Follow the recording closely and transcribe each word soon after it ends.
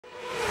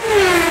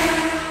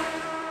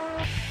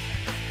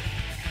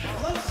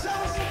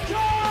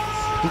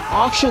The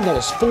auction that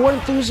is for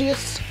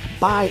enthusiasts,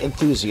 by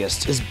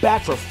enthusiasts, is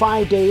back for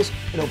 5 days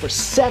and over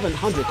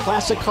 700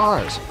 classic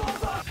cars.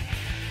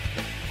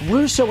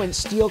 Russo and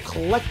Steele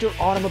Collector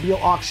Automobile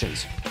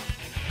Auctions.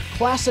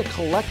 Classic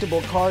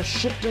collectible cars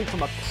shipped in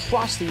from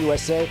across the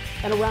USA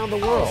and around the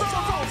world.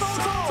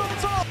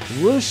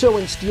 Russo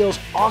and Steele's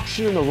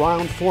auction in the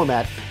round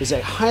format is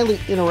a highly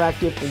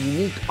interactive and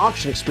unique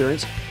auction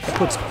experience that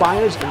puts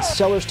buyers and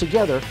sellers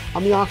together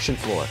on the auction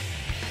floor.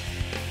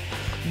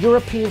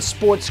 European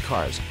sports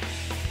cars,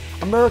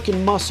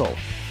 American muscle,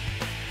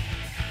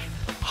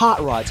 hot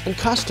rods and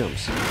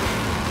customs,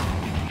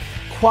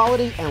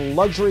 quality and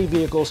luxury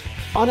vehicles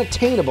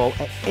unattainable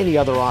at any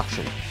other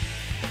auction.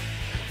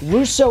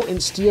 Russo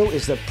and Steele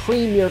is the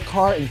premier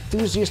car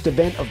enthusiast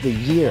event of the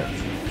year.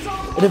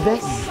 An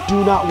event you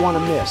do not want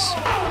to miss.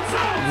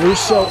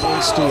 Russo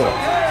and Steele,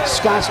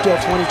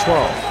 Scottsdale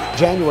 2012,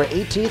 January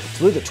 18th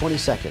through the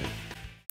 22nd.